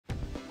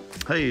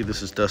Hey,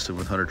 this is Dustin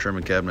with Hunter Trim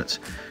and Cabinets.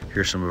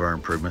 Here's some of our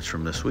improvements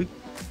from this week.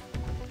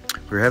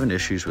 We were having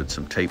issues with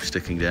some tape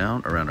sticking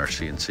down around our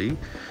CNC,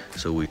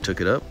 so we took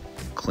it up,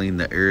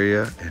 cleaned the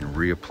area, and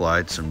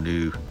reapplied some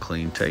new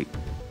clean tape.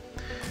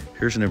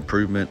 Here's an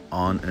improvement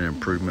on an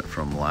improvement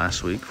from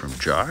last week from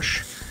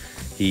Josh.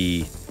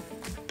 He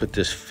put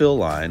this fill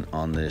line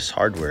on this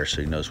hardware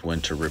so he knows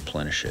when to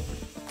replenish it.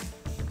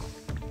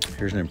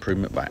 Here's an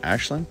improvement by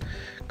Ashlyn.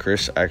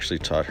 Chris actually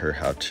taught her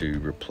how to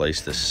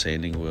replace the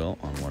sanding wheel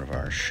on one of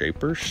our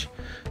shapers.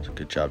 So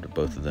good job to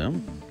both of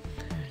them.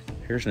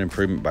 Here's an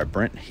improvement by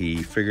Brent.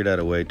 He figured out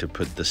a way to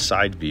put the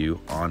side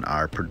view on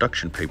our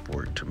production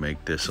paperwork to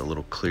make this a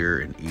little clearer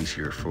and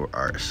easier for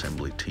our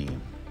assembly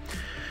team.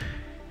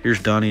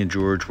 Here's Donnie and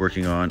George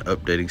working on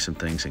updating some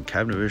things in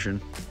CabinetVision,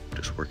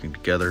 just working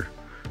together.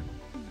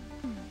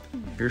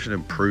 Here's an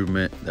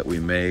improvement that we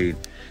made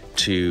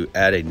to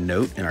add a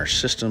note in our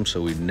system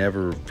so we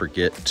never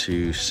forget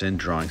to send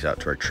drawings out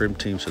to our trim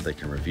team so they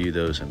can review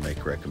those and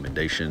make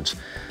recommendations,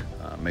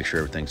 make sure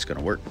everything's going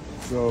to work.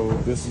 So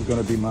this is going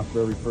to be my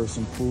very first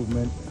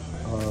improvement.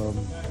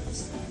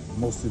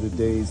 Most of the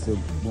days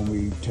when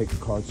we take the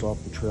carts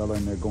off the trailer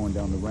and they're going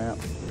down the ramp,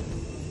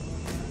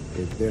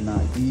 if they're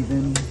not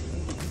even,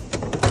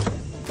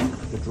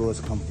 the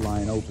drawers come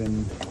flying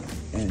open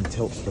and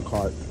tilts the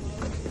cart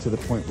to the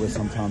point where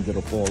sometimes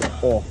it'll fall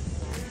off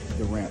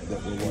the ramp.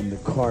 That way, when the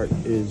cart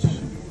is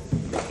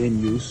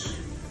in use,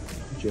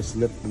 just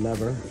lift the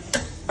lever,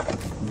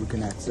 you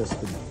can access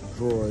the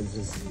drawers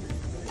as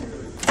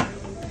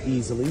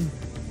easily.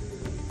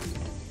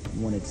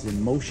 When it's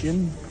in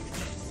motion,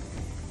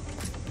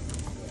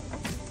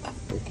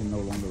 it can no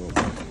longer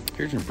open.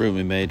 Here's an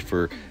improvement we made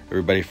for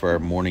everybody for our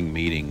morning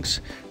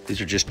meetings.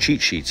 These are just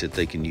cheat sheets that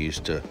they can use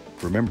to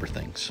remember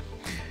things.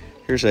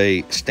 Here's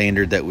a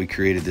standard that we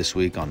created this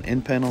week on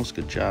end panels.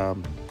 Good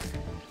job.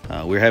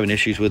 We're having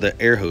issues with the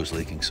air hose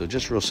leaking, so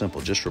just real simple,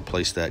 just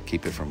replace that,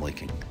 keep it from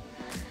leaking.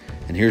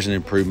 And here's an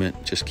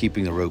improvement, just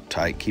keeping the rope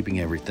tight, keeping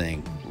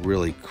everything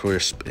really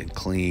crisp and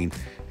clean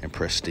and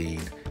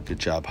pristine. Good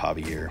job,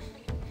 Javier.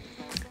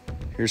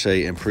 Here's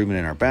a improvement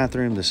in our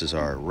bathroom. This is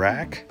our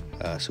rack.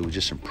 So we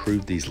just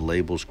improved these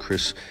labels.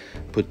 Chris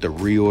put the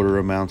reorder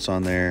amounts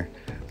on there.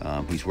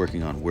 He's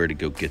working on where to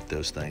go get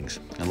those things.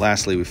 And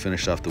lastly, we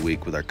finished off the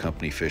week with our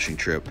company fishing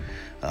trip.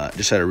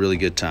 Just had a really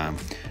good time.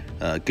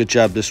 Good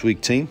job this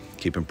week, team.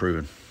 Keep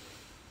improving.